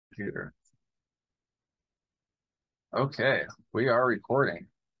computer. Okay, we are recording.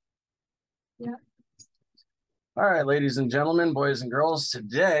 Yeah. All right, ladies and gentlemen, boys and girls,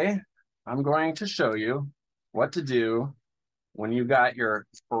 today I'm going to show you what to do when you got your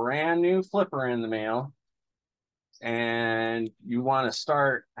brand new flipper in the mail and you want to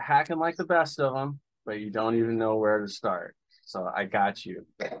start hacking like the best of them, but you don't even know where to start. So I got you.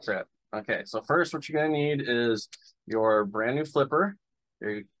 That's it. Okay, so first what you're going to need is your brand new flipper.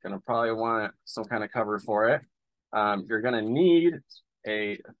 You're going to probably want some kind of cover for it. You're going to need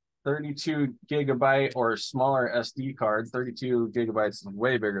a 32 gigabyte or smaller SD card. 32 gigabytes is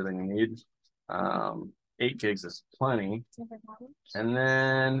way bigger than you need. 8 gigs is plenty. And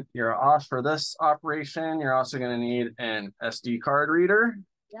then you're off for this operation. You're also going to need an SD card reader,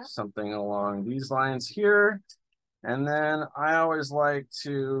 something along these lines here. And then I always like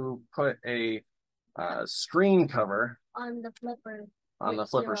to put a screen cover on the flipper. On the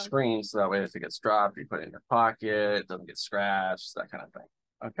flipper screen, so that way if it gets dropped, you put it in your pocket, it doesn't get scratched, that kind of thing.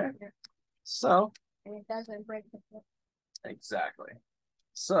 Okay. So. And it doesn't break the flipper. Exactly.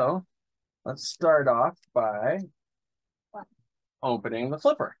 So let's start off by opening the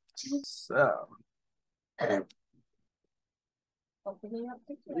flipper. So. Opening up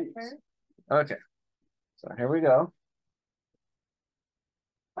the flipper. Okay. So here we go.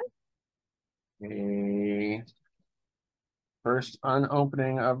 The first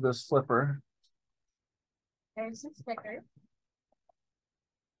unopening of this flipper. There's a sticker.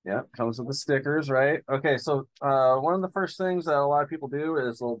 Yeah, comes with the stickers, right? Okay, so one of the first things that a lot of people do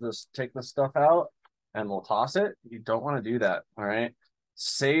is they'll just take the stuff out and they'll toss it. You don't want to do that, all right?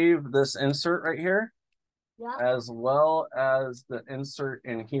 Save this insert right here, as well as the insert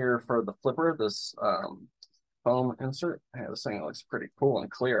in here for the flipper, this foam insert. Hey, this thing looks pretty cool and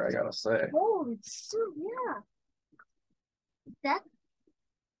clear, I gotta say. Oh, it's so, yeah. Isn't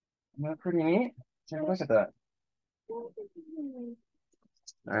that pretty neat? Take a look at that. All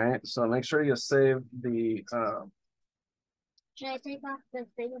right, so make sure you save the should I take off the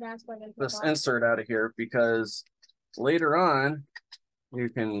thing that's going to this insert out of here, because later on you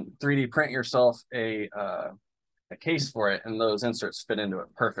can 3D print yourself a case for it, and those inserts fit into it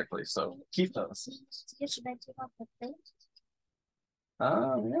perfectly. So keep those. Should I take off the thing?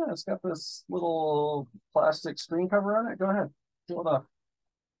 Yeah, it's got this little plastic screen cover on it. Go ahead, peel it off.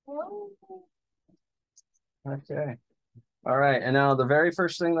 Oh. Okay. All right, and now the very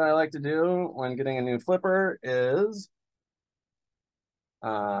first thing that I like to do when getting a new flipper is,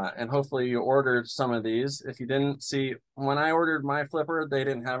 and hopefully you ordered some of these. If you didn't see, when I ordered my flipper, they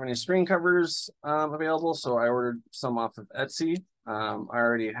didn't have any screen covers available, so I ordered some off of Etsy. I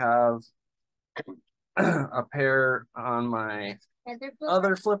already have a pair on my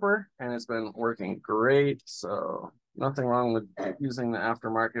other flipper, and it's been working great, so nothing wrong with using the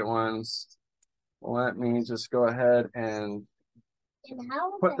aftermarket ones. Let me just go ahead and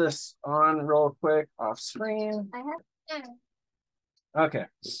put this on real quick off screen. Okay,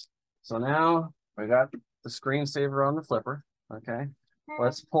 so now we got the screensaver on the flipper. Okay,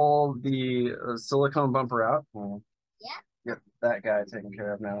 let's pull the silicone bumper out. We'll get that guy taken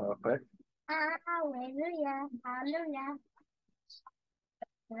care of now real quick. Hallelujah, hallelujah.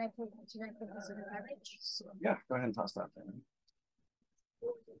 Should I put this in the garbage? Yeah, go ahead and toss that in.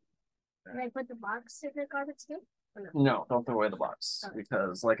 Can I put the box in the garbage too? No, don't throw away the box,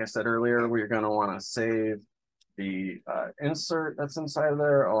 because like I said earlier, we're going to want to save the insert that's inside of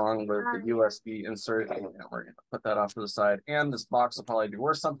there along with the USB insert, and we're going to put that off to the side. And this box will probably be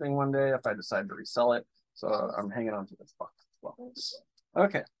worth something one day if I decide to resell it, so I'm hanging on to this box as well.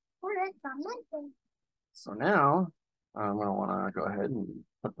 Okay, so now I'm going to want to go ahead and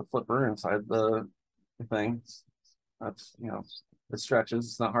put the flipper inside the thing. That's, you know, it stretches,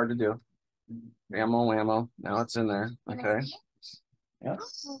 it's not hard to do. Whammo, whammo. Now it's in there. Okay. Yeah.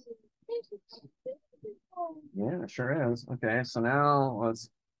 Yeah, it sure is. Okay, so now let's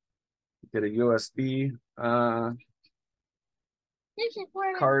get a USB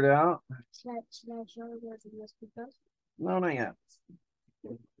card out. Should I show you where the USB goes? No, not yet.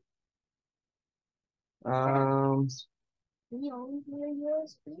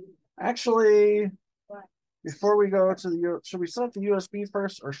 USB? Actually, before we go to the, should we set up the USB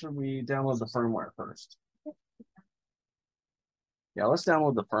first, or should we download the firmware first? Yeah, let's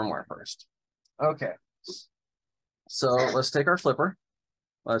download the firmware first. Okay. So let's take our flipper.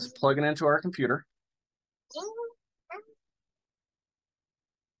 Let's plug it into our computer.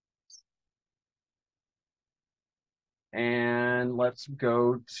 And let's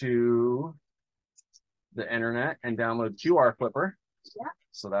go to the internet and download QR Flipper.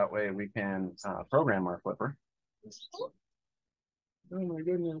 So that way we can program our flipper. Oh my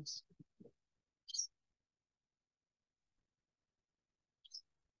goodness.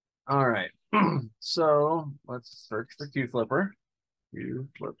 All right. So let's search for QFlipper.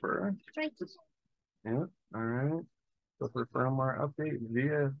 QFlipper. Yeah. All right. Flipper firmware update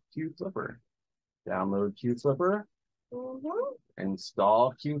via QFlipper. Download QFlipper.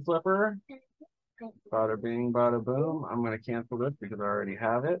 Install QFlipper. Bada bing, bada boom. I'm going to cancel this because I already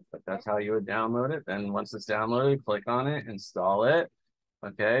have it, but that's how you would download it. Then once it's downloaded, click on it, install it.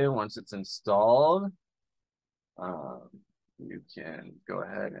 Okay, once it's installed, you can go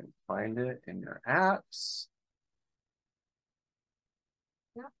ahead and find it in your apps.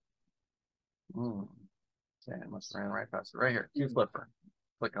 Okay, I must have ran right past it. Right here, QFlipper.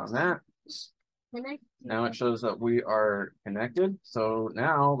 Click on that. Now it shows that we are connected. So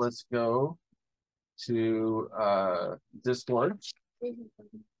now let's go to Discord.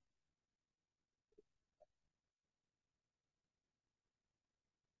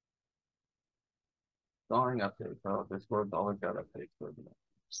 Installing update. So Discord's always got updates for them.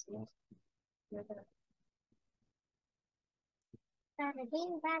 Bada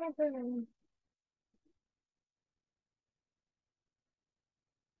bing, bada boom.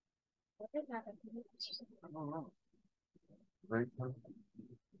 I don't know. Right.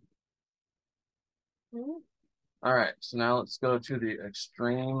 All right, so now let's go to the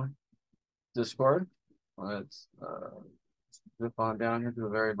Extreme Discord. Let's zip on down here to the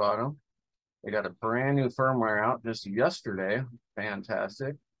very bottom. They got a brand new firmware out just yesterday.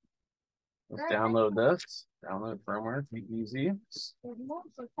 Fantastic. Let's download this. Download firmware, be easy. All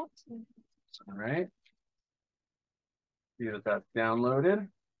right. See that that's downloaded.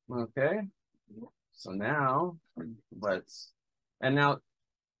 Okay. So now now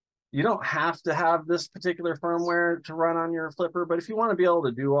you don't have to have this particular firmware to run on your Flipper, but if you want to be able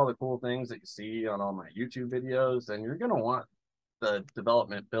to do all the cool things that you see on all my YouTube videos, then you're going to want the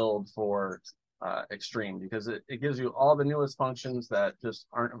development build for Extreme because it gives you all the newest functions that just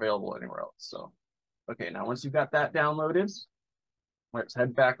aren't available anywhere else. So, okay, now once you've got that downloaded, let's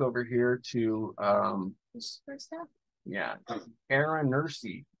head back over here to yeah, Aaron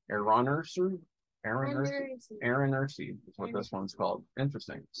Nursey is what this one's called.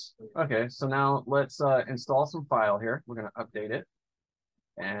 Interesting. Okay, so now let's install some file here. We're going to update it.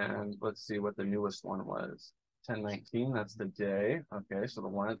 And let's see what the newest one was. 1019, that's the day. Okay, so the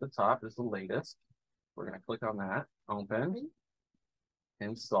one at the top is the latest. We're going to click on that. Open.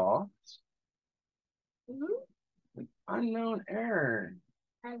 Install. Unknown error.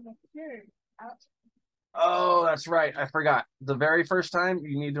 Oh, that's right. I forgot. The very first time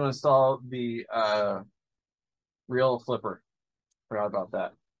you need to install the real Flipper. Forgot about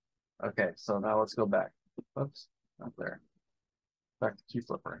that. Okay, so now let's go back. Oops, not there. Back to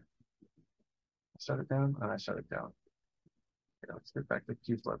QFlipper. Shut it down, and I shut it down. Okay, let's get back to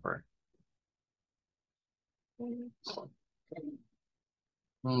QFlipper.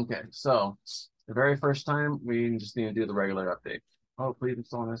 Okay, so the very first time we just need to do the regular update. Oh, please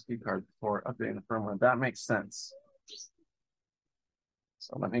install an SD card before updating the firmware. That makes sense.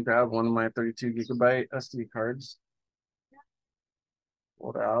 So let me grab one of my 32 gigabyte SD cards.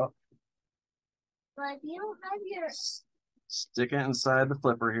 Pull it out. But you don't have your. Stick it inside the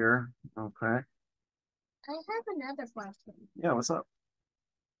Flipper here. Okay. I have another question. Yeah, what's up?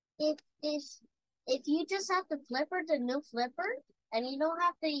 If you just have the Flipper, the new Flipper, and you don't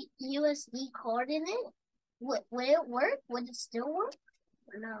have the USB card in it, would it work? Would it still work?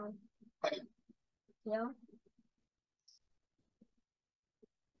 Or no? Yeah.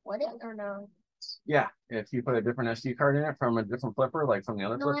 Would it or no? Yeah, if you put a different SD card in it from a different Flipper, like from the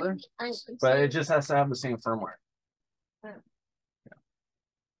other Flipper, but saying, it just has to have the same firmware. Yeah.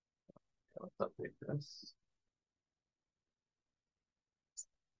 Let's update this.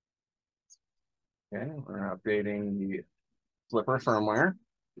 Okay, we're updating the Flipper firmware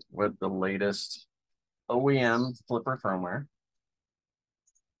with the latest OEM Flipper firmware.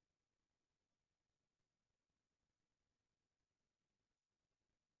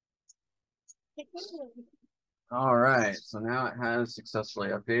 All right, so now it has successfully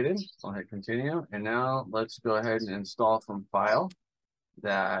updated. I'll hit continue. And now let's go ahead and install from file,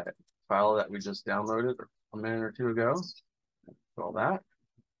 that file that we just downloaded a minute or two ago. Install that.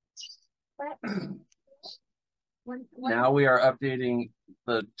 Now we are updating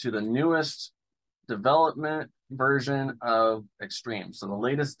to the newest development version of Extreme. So the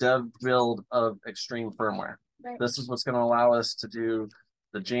latest dev build of Extreme firmware. This is what's going to allow us to do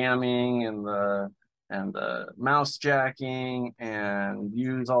the jamming and the mouse jacking and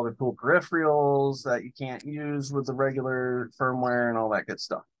use all the cool peripherals that you can't use with the regular firmware and all that good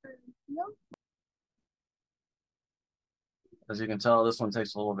stuff. As you can tell, this one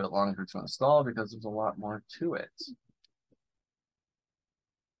takes a little bit longer to install because there's a lot more to it.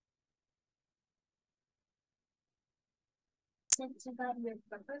 Since you got your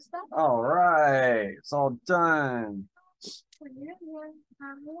flipper stuff. All right, it's all done. I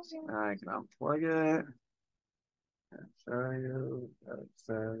can unplug it. Show you.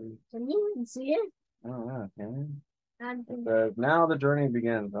 Can you even see it? Oh, yeah, can And you? It says, now the journey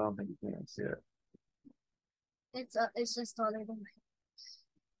begins. I don't think you can see it. it's just all over.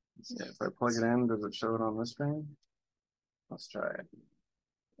 Yeah, if I plug it in, does it show it on this screen? Let's try it.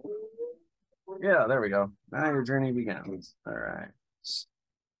 Yeah, there we go. Now your journey begins. All right.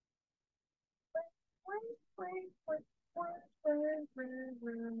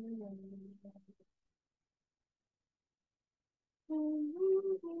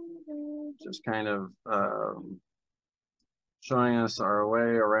 Just kind of showing us our way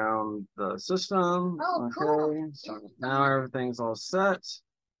around the system. Oh, okay, cool. So now everything's all set.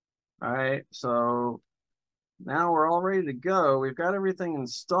 All right, so now we're all ready to go. We've got everything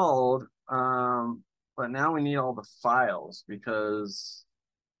installed, but now we need all the files because,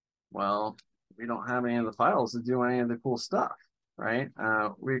 well, we don't have any of the files to do any of the cool stuff, right?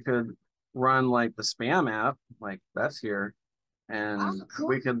 We could run like the spam app, like that's here, and Oh, cool.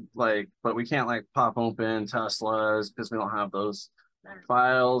 we could like, but we can't like pop open Teslas because we don't have those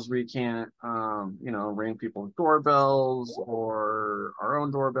files. We can't, ring people's doorbells or our own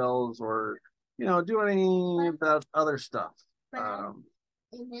doorbells or, do any of that other stuff. In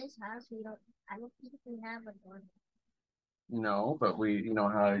his house, I don't think we have a door. No, but we,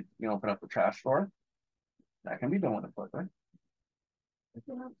 how you open up the trash door. That can be done with a flipper.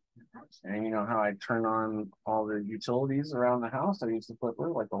 And you know how I turn on all the utilities around the house? I use the flipper,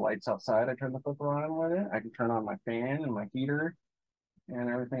 like the lights outside, I turn the flipper on with it. I can turn on my fan and my heater and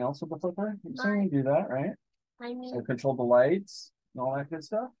everything else with the flipper. You've seen me do that, right? I control the lights and all that good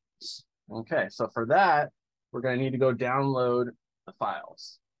stuff. Okay, so for that, we're going to need to go download the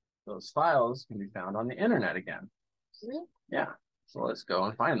files. Those files can be found on the internet again. Yeah, so let's go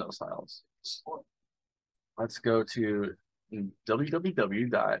and find those files. Let's go to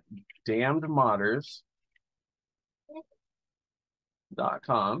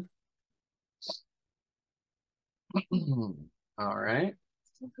www.damnedmodders.com. All right.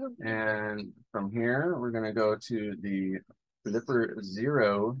 And from here, we're going to go to the Flipper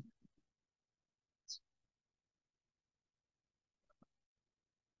Zero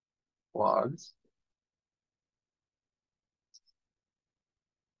blogs.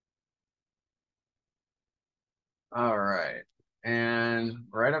 All right. And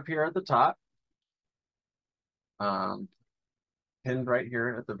right up here at the top, pinned right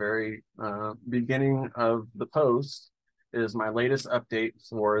here at the very beginning of the post is my latest update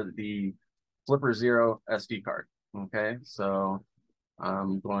for the Flipper Zero SD card. Okay, so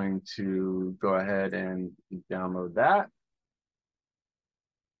I'm going to go ahead and download that.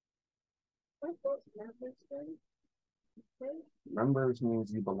 Members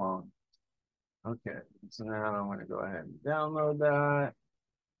means you belong. Okay, so now I'm going to go ahead and download that.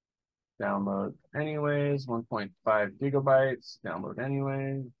 Download anyways, 1.5 gigabytes. Download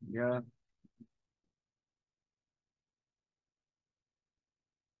anyways, yeah.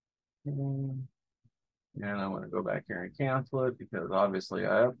 And I'm going to go back here and cancel it because obviously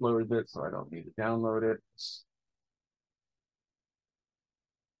I uploaded it, so I don't need to download it.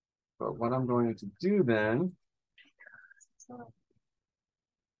 But what I'm going to do then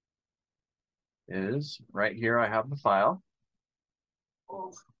is right here, I have the file.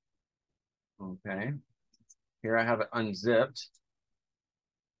 Okay. Here I have it unzipped.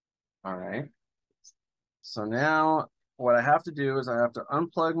 All right. So now what I have to do is I have to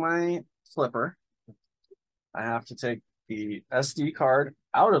unplug my flipper. I have to take the SD card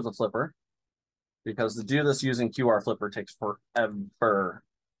out of the flipper because to do this using QR flipper takes forever.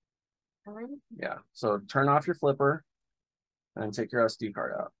 Yeah. So turn off your flipper and take your SD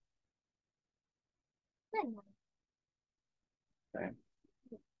card out. Okay.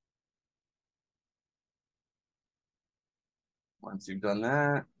 Once you've done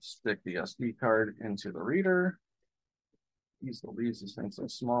that, stick the SD card into the reader. These things so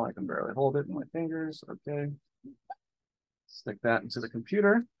small I can barely hold it in my fingers. Okay. Stick that into the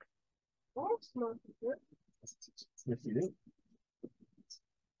computer. Yes, you do.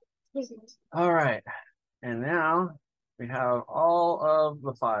 All right. And now we have all of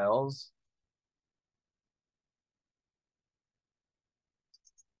the files.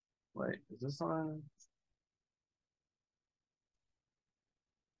 Wait, is this on?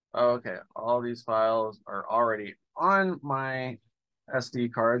 Okay, all these files are already on my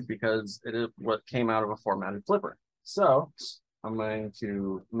SD card because it is what came out of a formatted flipper. So I'm going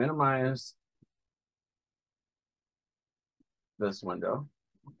to minimize this window.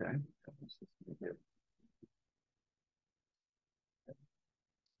 Okay.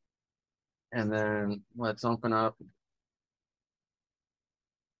 And then let's open up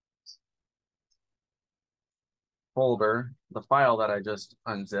folder, the file that I just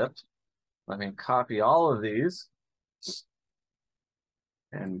unzipped. Let me copy all of these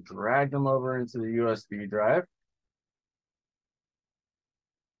and drag them over into the USB drive.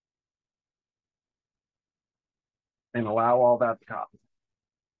 And allow all that to copy.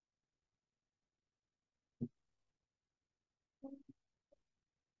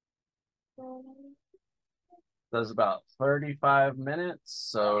 Does about 35 minutes,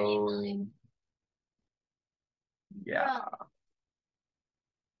 so yeah.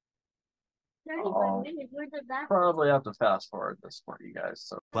 35 minutes, where did that go? Probably have to fast forward this for you guys.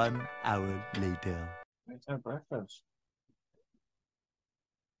 So 1 hour later. let's have breakfast.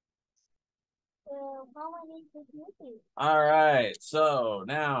 How I need to do it? All right, so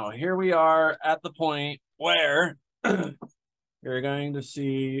now here we are at the point where you're going to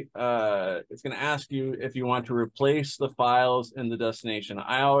see it's going to ask you if you want to replace the files in the destination.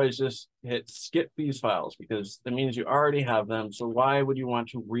 I always just hit skip these files because that means you already have them. So why would you want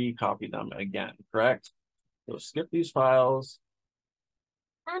to recopy them again, correct? So skip these files,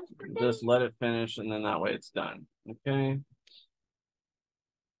 just let it finish, and then that way it's done. Okay.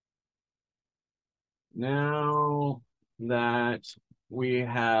 Now that we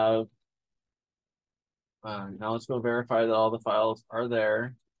have, now let's go verify that all the files are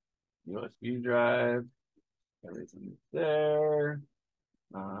there. USB drive, everything's there.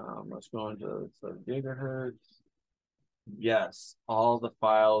 Let's go into the gigahertz. Yes, all the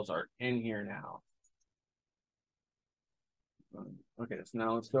files are in here now. Okay, so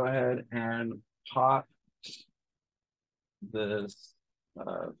now let's go ahead and pop this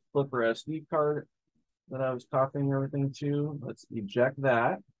Flipper SD card that I was copying everything to. Let's eject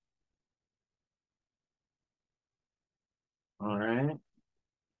that. All right.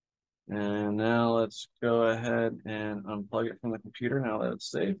 And now let's go ahead and unplug it from the computer now that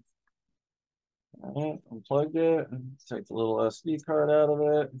it's safe. All right, unplugged it. Take the little SD card out of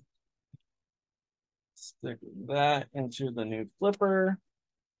it. Stick that into the new flipper.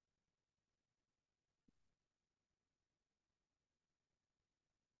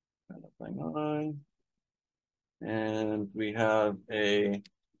 Turn the thing on. And we have a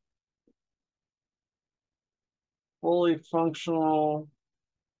fully functional,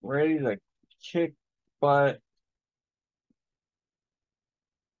 ready to kick butt.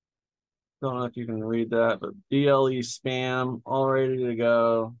 Don't know if you can read that, but BLE spam, all ready to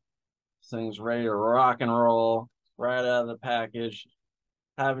go. This thing's ready to rock and roll right out of the package.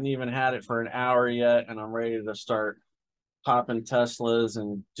 Haven't even had it for an hour yet, and I'm ready to start popping Teslas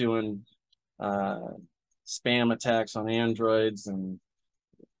and doing spam attacks on Androids and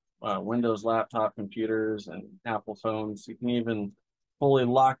Windows laptop computers and Apple phones. You can even fully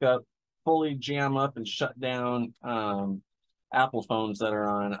lock up, fully jam up and shut down Apple phones that are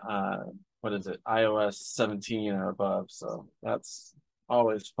on, what is it, iOS 17 or above. So that's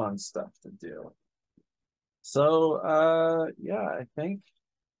always fun stuff to do. So yeah, I think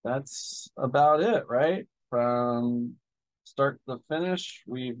that's about it, right? From start to finish,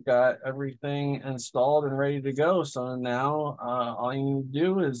 we've got everything installed and ready to go. So now all you need to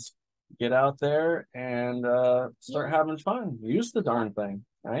do is get out there and start having fun. Use the darn thing,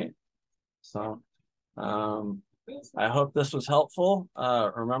 right? So I hope this was helpful.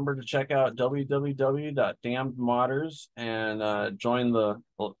 Remember to check out www.damnedmodders and join the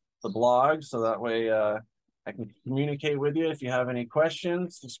blog so that way I can communicate with you. If you have any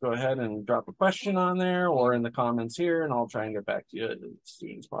questions, just go ahead and drop a question on there or in the comments here, and I'll try and get back to you as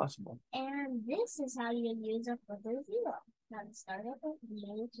soon as possible. And this is how you use a Flipper Zero. How to start up a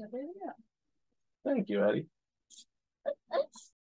Flipper Zero. Thank you, Eddie.